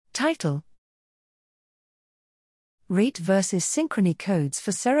Title: Rate versus Synchrony Codes for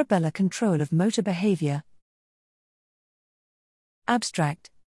Cerebellar Control of Motor Behavior.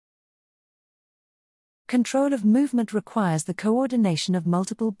 Abstract: Control of movement requires the coordination of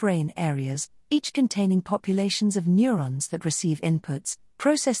multiple brain areas, each containing populations of neurons that receive inputs,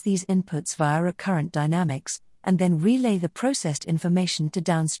 process these inputs via recurrent dynamics, and then relay the processed information to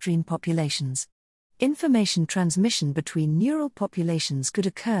downstream populations. Information transmission between neural populations could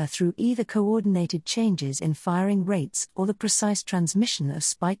occur through either coordinated changes in firing rates or the precise transmission of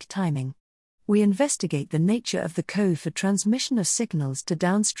spike timing. We investigate the nature of the code for transmission of signals to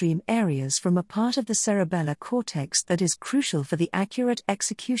downstream areas from a part of the cerebellar cortex that is crucial for the accurate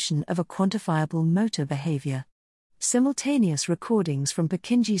execution of a quantifiable motor behavior. Simultaneous recordings from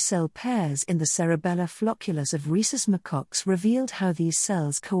Purkinje cell pairs in the cerebellar flocculus of rhesus macaques revealed how these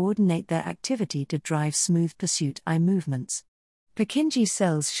cells coordinate their activity to drive smooth pursuit eye movements. Purkinje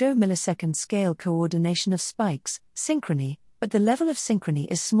cells show millisecond-scale coordination of spikes, synchrony, but the level of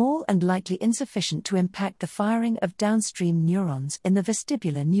synchrony is small and likely insufficient to impact the firing of downstream neurons in the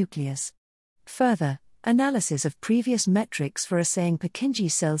vestibular nucleus. Further, analysis of previous metrics for assaying Purkinje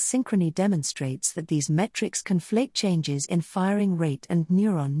cell synchrony demonstrates that these metrics conflate changes in firing rate and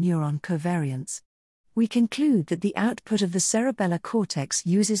neuron-neuron covariance. We conclude that the output of the cerebellar cortex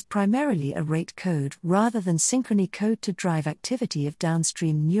uses primarily a rate code rather than synchrony code to drive activity of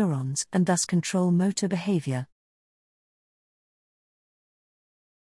downstream neurons and thus control motor behavior.